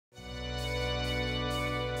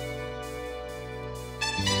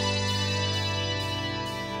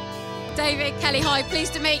David, Kelly, hi,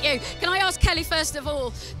 pleased to meet you. Can I ask Kelly, first of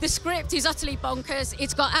all, the script is utterly bonkers,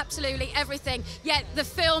 it's got absolutely everything, yet the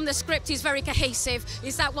film, the script is very cohesive.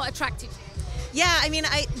 Is that what attracted you? Yeah, I mean,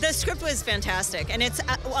 the script was fantastic, and it's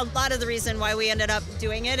a lot of the reason why we ended up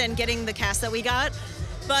doing it and getting the cast that we got.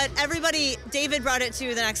 But David brought it to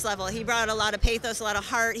the next level. He brought a lot of pathos, a lot of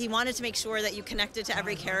heart. He wanted to make sure that you connected to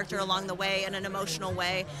every character along the way in an emotional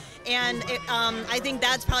way. And I think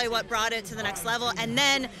that's probably what brought it to the next level. And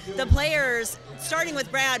then the players, starting with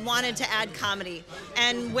Brad, wanted to add comedy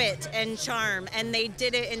and wit and charm, and they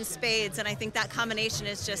did it in spades. And I think that combination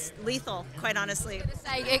is just lethal, quite honestly.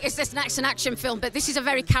 It's this next an action film, but this is a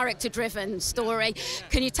very character-driven story.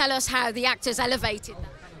 Can you tell us how the actors elevated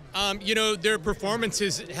that? You know, their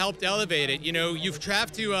performances helped elevate it. You know, you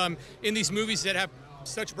have to, in these movies that have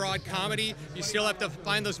such broad comedy, you still have to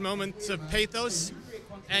find those moments of pathos.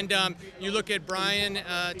 And you look at Brian,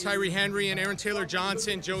 Tyree Henry, and Aaron Taylor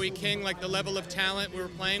Johnson, Joey King, like the level of talent we were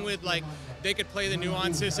playing with, like they could play the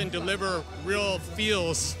nuances and deliver real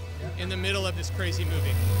feels in the middle of this crazy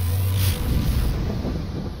movie.